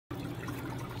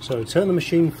So turn the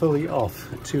machine fully off.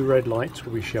 2 red lights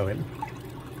will be showing.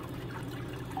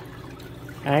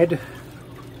 Add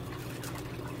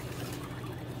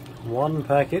 1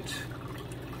 packet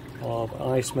of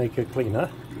Ice Maker Cleaner.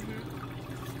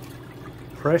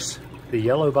 Press the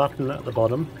yellow button at the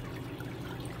bottom.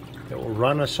 It will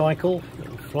run a cycle. It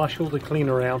will flush all the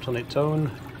cleaner out on its own.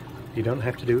 You don't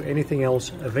have to do anything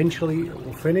else. Eventually it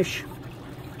will finish.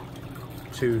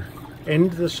 To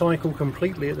end the cycle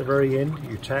completely at the very end,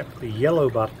 you tap the yellow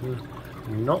button,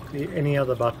 not any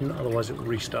other button, otherwise it will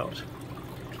restart.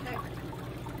 Okay.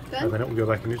 And then it will go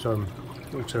back in its own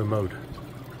auto mode.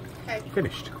 Okay.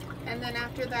 Finished. And then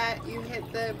after that you hit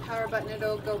the power button,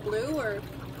 it'll go blue, or?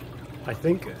 I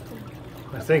think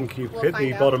you We'll hit the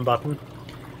find out. bottom button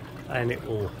and it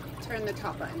will Turn the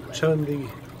top button blue. turn the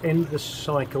end the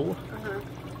cycle Uh-huh.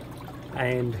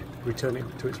 and return it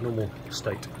to its normal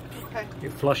state. Okay.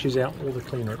 It flushes out all the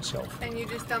cleaner itself. And you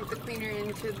just dump the cleaner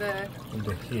into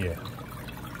Into here.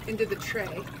 the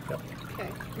tray. Yep. Okay.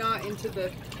 Not into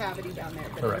the cavity down there,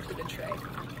 but Correct. into the tray.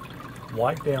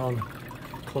 Wipe down,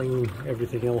 clean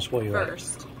everything else while you're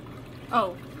First.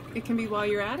 Oh, it can be while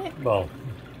you're at it? at it. Well,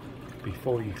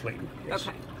 before you clean. Yes.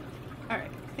 Okay. All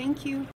right. Thank you.